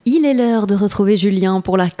Il est l'heure de retrouver Julien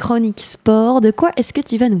pour la chronique sport. De quoi est-ce que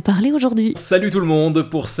tu vas nous parler aujourd'hui ? Salut tout le monde,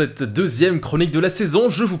 pour cette deuxième chronique de la saison,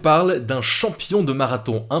 je vous parle d'un champion de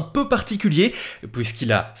marathon un peu particulier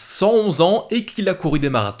puisqu'il a 111 ans et qu'il a couru des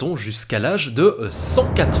marathons jusqu'à l'âge de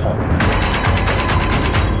 104 ans.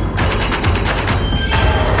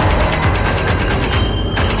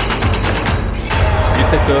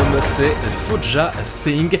 Cet homme, c'est Fauja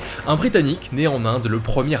Singh, un britannique né en Inde le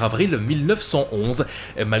 1er avril 1911.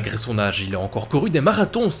 Malgré son âge, il a encore couru des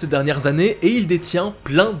marathons ces dernières années et il détient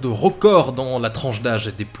plein de records dans la tranche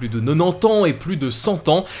d'âge des plus de 90 ans et plus de 100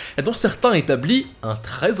 ans, dont certains établis un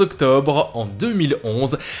 13 octobre en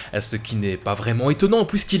 2011, ce qui n'est pas vraiment étonnant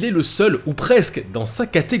puisqu'il est le seul ou presque dans sa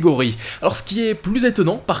catégorie. Alors ce qui est plus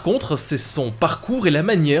étonnant par contre, c'est son parcours et la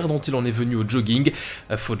manière dont il en est venu au jogging.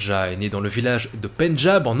 Fauja est né dans le village de Punjab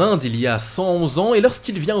en Inde il y a 111 ans et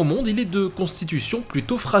lorsqu'il vient au monde, il est de constitution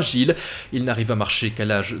plutôt fragile. Il n'arrive à marcher qu'à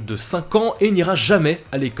l'âge de 5 ans et n'ira jamais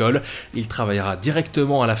à l'école. Il travaillera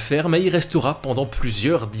directement à la ferme et y restera pendant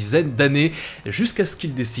plusieurs dizaines d'années jusqu'à ce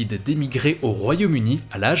qu'il décide d'émigrer au Royaume-Uni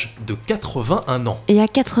à l'âge de 81 ans. Et à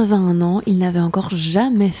 81 ans, il n'avait encore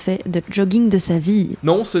jamais fait de jogging de sa vie.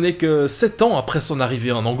 Non, ce n'est que 7 ans après son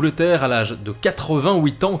arrivée en Angleterre, à l'âge de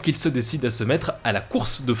 88 ans, qu'il se décide à se mettre à la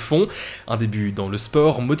course de fond. Un début dans le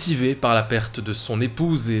sport, motivé par la perte de son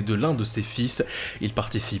épouse et de l'un de ses fils. Il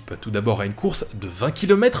participe tout d'abord à une course de 20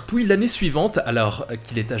 km, puis l'année suivante, alors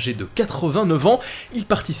qu'il est âgé de 89 ans, il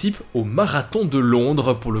participe au marathon de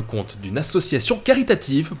Londres pour le compte d'une association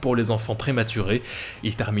caritative pour les enfants prématurés.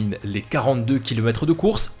 Il termine les 42 km de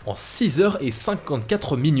course en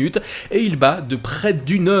 6h54 et il bat de près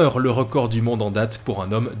d'une heure le record du monde en date pour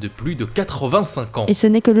un homme de plus de 85 ans. Et ce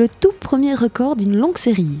n'est que le tout premier record d'une longue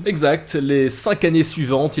série. Exact, les 5 années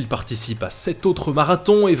suivantes, il participe à 7 autres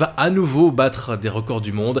marathons et va à nouveau battre des records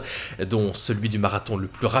du monde, dont celui du marathon le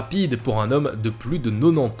plus rapide pour un homme de plus de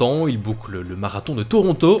 90 ans. Il boucle le marathon de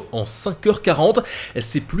Toronto en 5h40.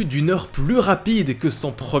 C'est plus d'une heure plus rapide que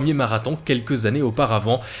son premier marathon quelques années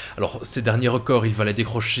auparavant. Alors, ces derniers records, il va les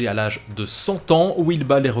décrocher à l'âge de 100 ans, où il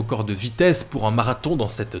bat les records de vitesse pour un marathon dans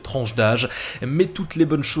cette tranche d'âge. Mais toutes les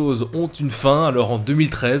bonnes choses ont une fin. Alors, en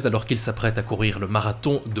 2013, alors qu'il s'apprête à courir le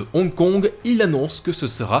marathon de Hong Kong, il annonce que ce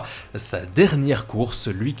sera sa dernière course,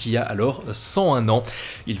 lui qui a alors 101 ans.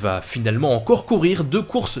 Il va finalement encore courir 2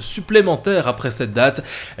 courses supplémentaires après cette date,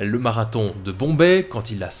 le marathon de Bombay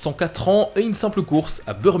quand il a 104 ans et une simple course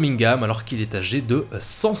à Birmingham alors qu'il est âgé de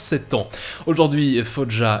 107 ans. Aujourd'hui,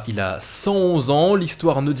 Fauja, il a 111 ans,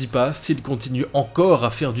 l'histoire ne dit pas s'il continue encore à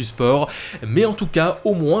faire du sport, mais en tout cas,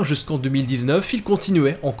 au moins jusqu'en 2019, il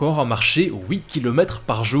continuait encore à marcher 8 km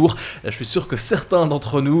par jour. Je suis sûr que certains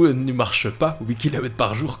d'entre nous ne marchent pas 8 km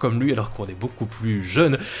par jour comme lui alors qu'on est beaucoup plus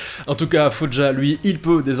jeune. En tout cas, Fauja, lui, il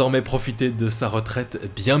peut désormais profiter de sa retraite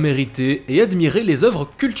bien méritée et admirer les œuvres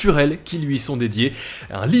culturelles qui lui sont dédiées.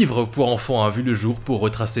 Un livre pour enfants a vu le jour pour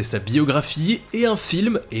retracer sa biographie et un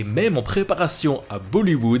film est même en préparation à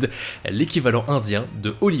Bollywood, l'équivalent indien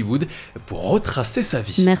de Hollywood, pour retracer sa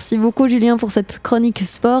vie. Merci beaucoup Julien pour cette chronique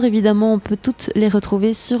sport. Évidemment, on peut toutes les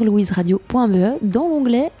retrouver sur louiseradio.be dans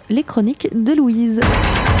l'onglet Les chroniques de Louise.